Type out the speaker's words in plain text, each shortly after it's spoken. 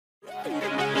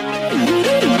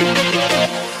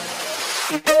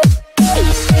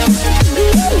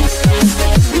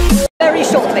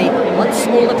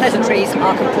preliminaries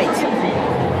are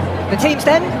complete. The teams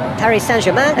then, Paris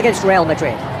Saint-Germain against Real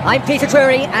Madrid. I'm Peter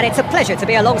Drury, and it's a pleasure to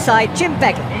be alongside Jim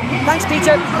Begley. Thanks,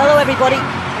 Peter. Hello, everybody.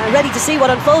 Ready to see what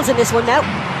unfolds in this one now.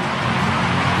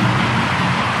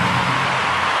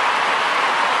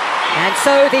 And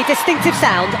so, the distinctive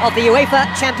sound of the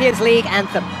UEFA Champions League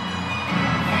anthem.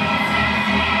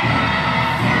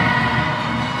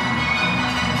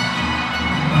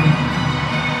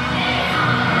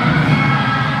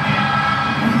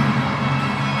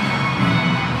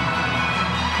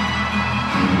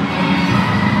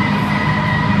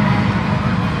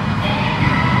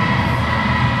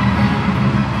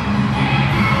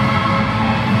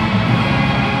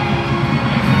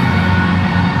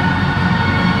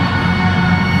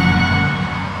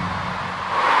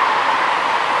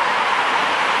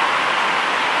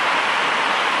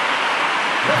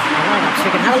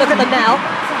 We can have a look at them now.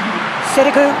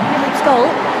 Sirigu, goal.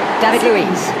 David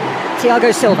Luiz.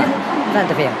 Thiago Silva. Van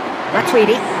der Veer.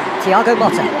 Matuidi. Thiago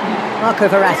Motta. Marco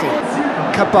Verratti.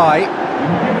 Cabai.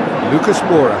 Lucas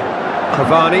Moura.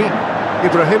 Cavani.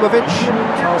 Ibrahimovic,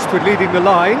 tasked with leading the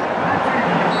line.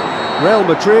 Real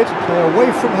Madrid play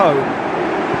away from home.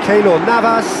 Keylor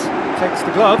Navas takes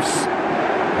the gloves.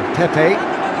 And Pepe.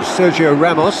 Sergio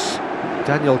Ramos.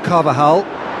 Daniel Carvajal.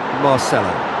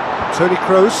 Marcelo. Toni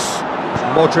Kroos.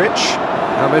 Modric,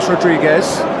 James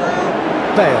Rodriguez,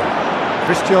 Bale,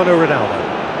 Cristiano Ronaldo,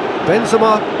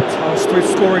 Benzema, tasked with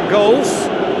scoring goals.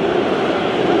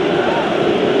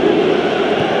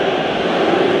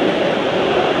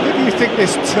 Who do you think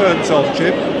this turns on,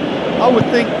 Jim? I would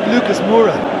think Lucas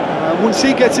Moura. Once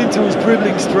he gets into his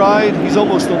dribbling stride, he's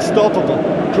almost unstoppable.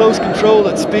 Close control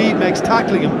at speed makes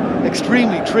tackling him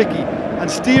extremely tricky, and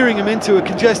steering him into a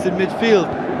congested midfield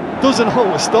doesn't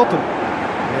always stop him.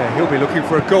 Yeah, he'll be looking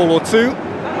for a goal or two.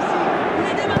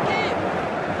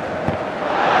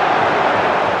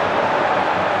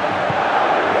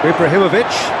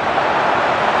 Ibrahimovic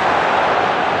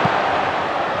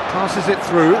passes it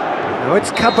through. Now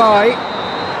it's Cabai,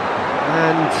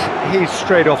 and he's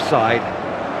straight offside.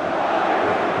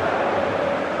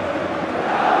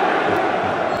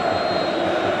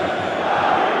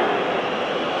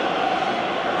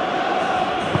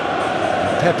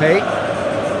 Pepe.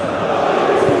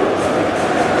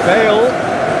 Bale,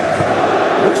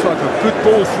 looks like a good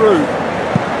ball through.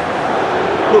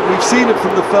 Look, we've seen it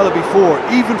from the fella before.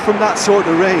 Even from that sort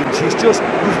of range, he's just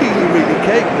really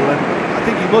capable, and I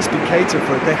think he must be catered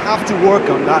for it. They have to work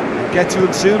on that and get to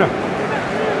him sooner.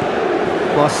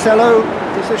 Marcelo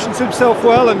positions himself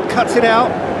well and cuts it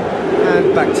out,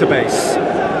 and back to base.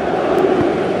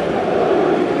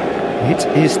 It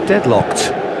is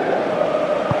deadlocked.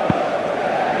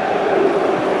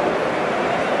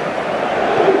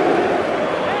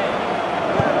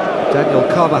 Daniel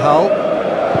Carvajal.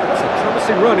 It's a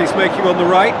promising run he's making on the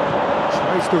right.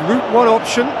 Tries the route one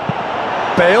option.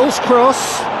 Bale's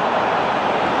cross.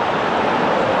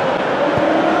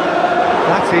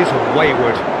 That is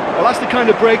wayward. Well, that's the kind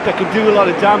of break that can do a lot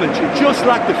of damage. It just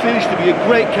lacked the finish to be a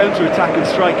great counter-attacking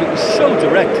strike. It was so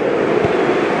direct.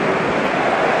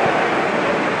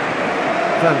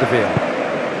 Van der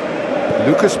Veer.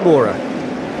 Lucas Moura.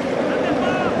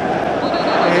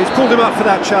 Yeah, he's pulled him up for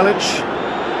that challenge.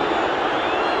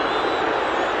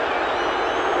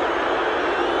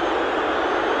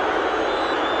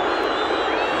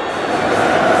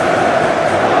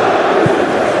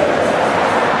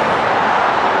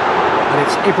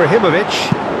 Ibrahimovic.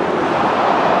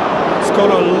 It's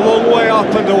gone a long way up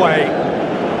and away.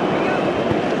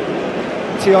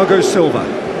 Thiago Silva.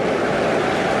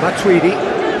 Matuidi.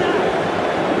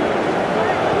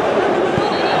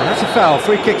 And that's a foul.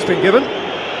 Free kick's been given.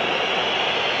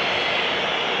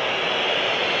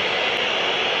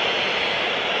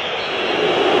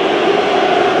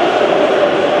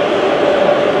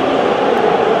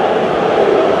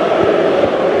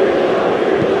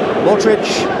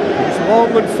 Modric.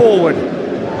 Long and forward.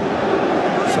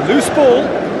 It's a loose ball.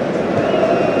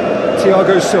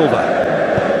 Thiago Silva.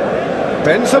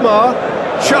 Benzema.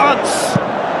 Chance.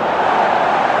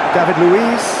 David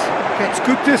Luiz gets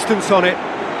good distance on it.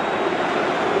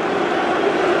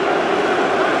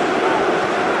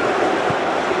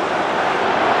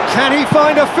 Can he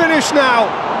find a finish now?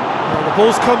 Well, the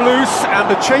ball's come loose and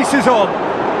the chase is on.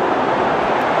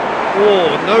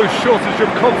 Oh, no shortage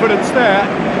of confidence there.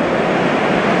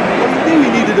 He knew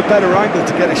he needed a better angle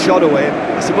to get a shot away, and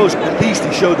I suppose at least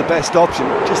he showed the best option.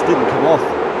 It just didn't come off.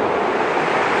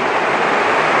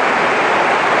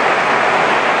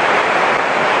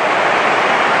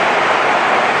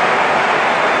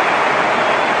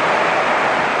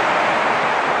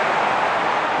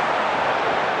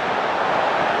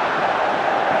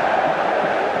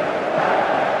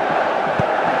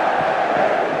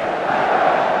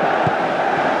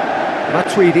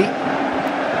 Matuidi.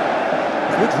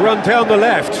 Good run down the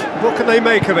left. What can they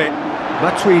make of it?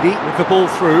 Matuidi with the ball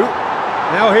through.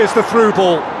 Now here's the through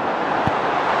ball.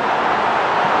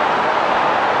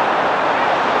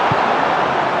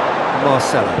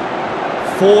 Marcelo.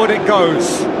 Forward it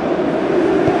goes.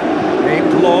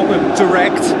 Aimed long and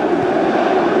direct.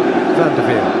 Van der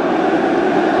Veer.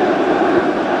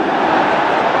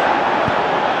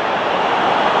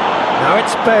 Now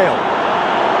it's Bale.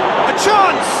 A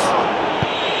chance!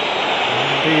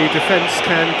 And the defence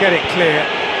can get it clear.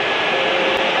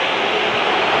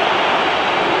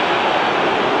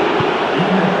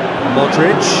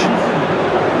 Modric.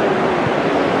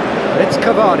 And it's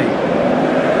Cavani.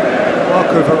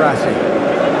 Marco Verratti.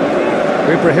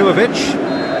 Ibrahimovic.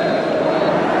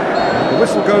 And the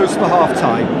whistle goes for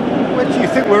half-time. When do you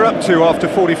think we're up to after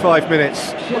 45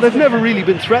 minutes? Well, they've never really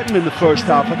been threatened in the first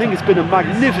half. I think it's been a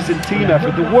magnificent team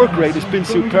effort. The work rate has been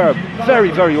superb.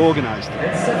 Very, very organised.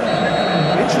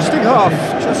 Interesting half,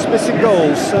 just missing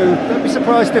goals. So don't be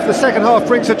surprised if the second half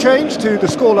brings a change to the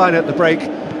scoreline at the break.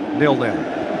 0-0.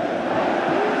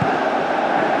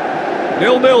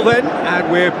 0-0 then, and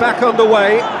we're back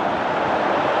underway.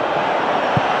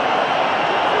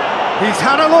 He's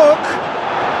had a look.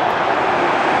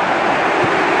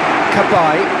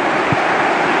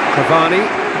 Cavani.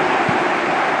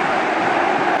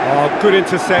 Oh, good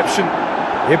interception.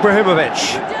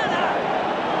 Ibrahimovic.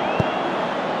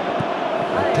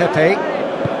 Pepe.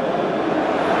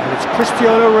 And it's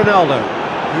Cristiano Ronaldo.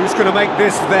 Who's going to make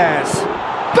this theirs?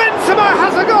 Benzema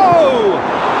has a go!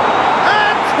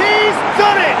 And he's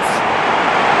done it!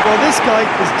 Well, this guy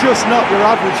is just not your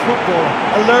average footballer.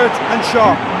 Alert and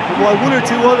sharp. And while one or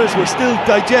two others were still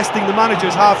digesting the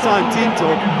manager's half-time team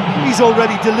talk, he's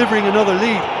already delivering another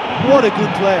lead. What a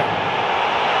good player.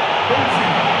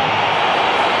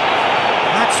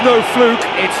 That's no fluke,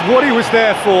 it's what he was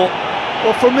there for.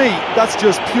 Well, for me, that's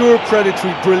just pure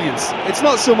predatory brilliance. It's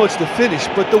not so much the finish,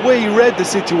 but the way he read the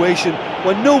situation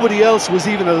when nobody else was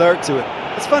even alert to it.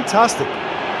 It's fantastic.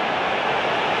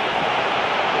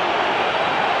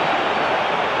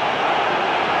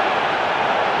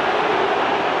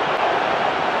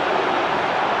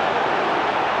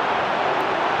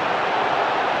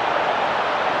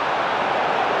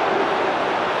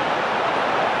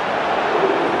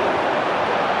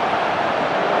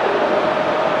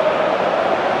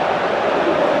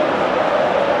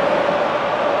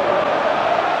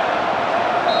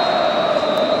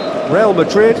 Real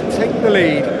Madrid take the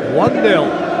lead,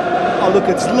 1-0. Oh, look,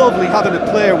 it's lovely having a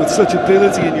player with such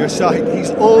ability in your side.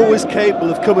 He's always capable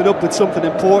of coming up with something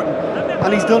important,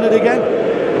 and he's done it again.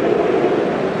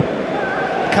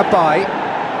 Cabai.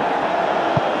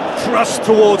 Thrust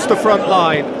towards the front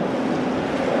line.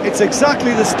 It's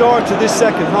exactly the start to this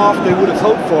second half they would have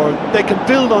hoped for. They can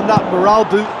build on that morale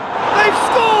boot. They've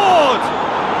scored!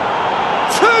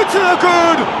 2 to the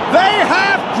good! They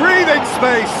have breathing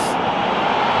space!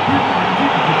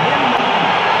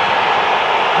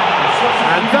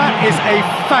 And that is a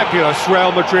fabulous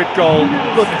Real Madrid goal.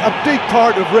 Look, a big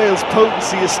part of Real's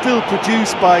potency is still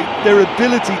produced by their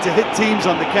ability to hit teams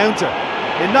on the counter.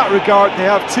 In that regard, they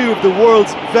have two of the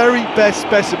world's very best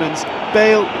specimens,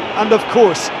 Bale and, of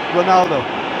course, Ronaldo.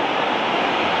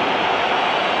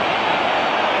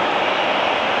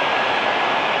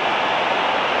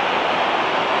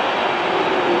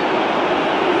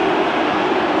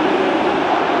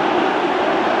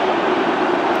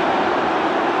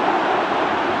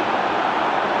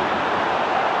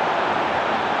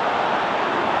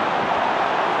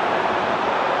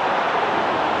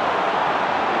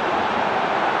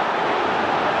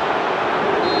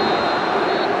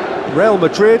 Real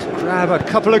Madrid grab a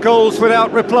couple of goals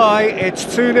without reply. It's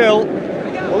 2-0.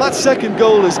 Well, that second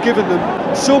goal has given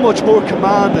them so much more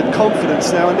command and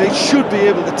confidence now, and they should be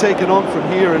able to take it on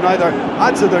from here and either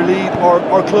add to their lead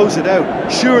or close it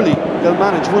out. Surely they'll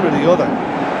manage one or the other.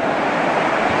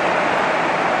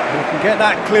 You can get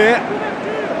that clear.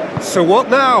 So what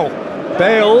now?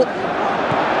 Bale.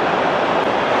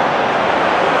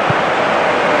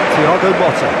 Thiago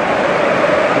Motta.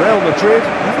 Real Madrid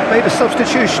haven't made a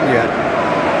substitution yet.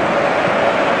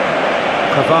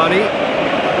 Cavani.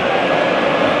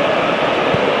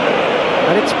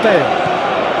 And it's Bale.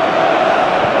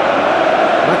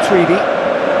 Matuidi.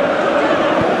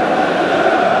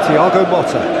 Thiago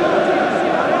Motta.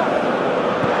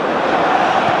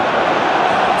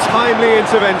 Timely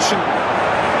intervention.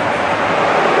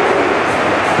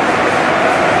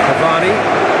 Cavani.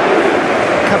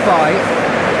 Cabai.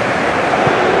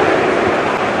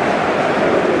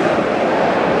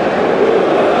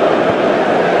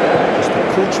 Just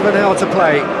a quarter of an hour to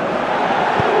play.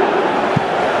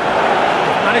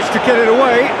 Managed to get it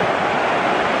away.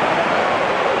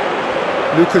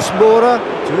 Lucas Moura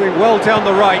doing well down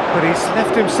the right, but he's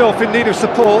left himself in need of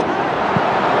support.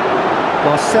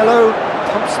 Marcelo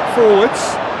pumps it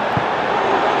forwards.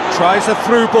 Tries a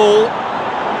through ball.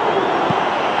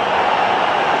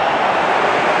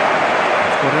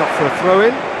 It's gone out for a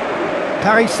throw-in.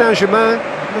 Paris Saint-Germain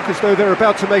look as though they're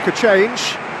about to make a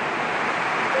change.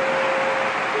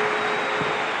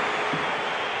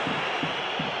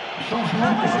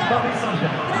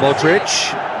 Modric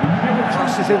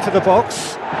crosses into the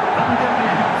box.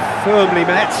 Firmly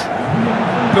met.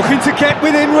 Looking to get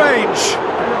within range.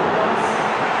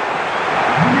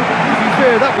 To be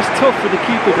fair, that was tough for the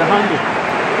keeper to handle.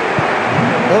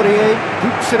 Aurier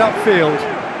hoops it upfield.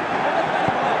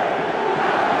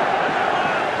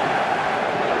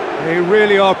 They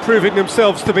really are proving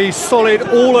themselves to be solid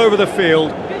all over the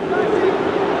field.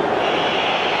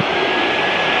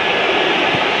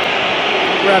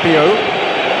 Rabiot,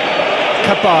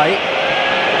 Cabaye.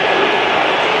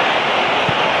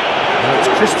 Now it's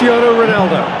Cristiano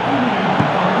Ronaldo.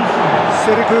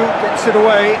 Sirigu gets it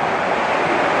away.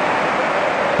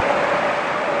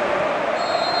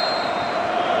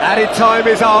 Added time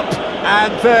is up,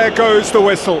 and there goes the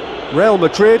whistle. Real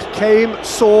Madrid came,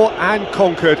 saw and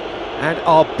conquered, and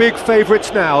are big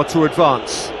favourites now to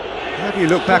advance. How do you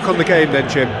look back on the game then,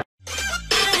 Jim?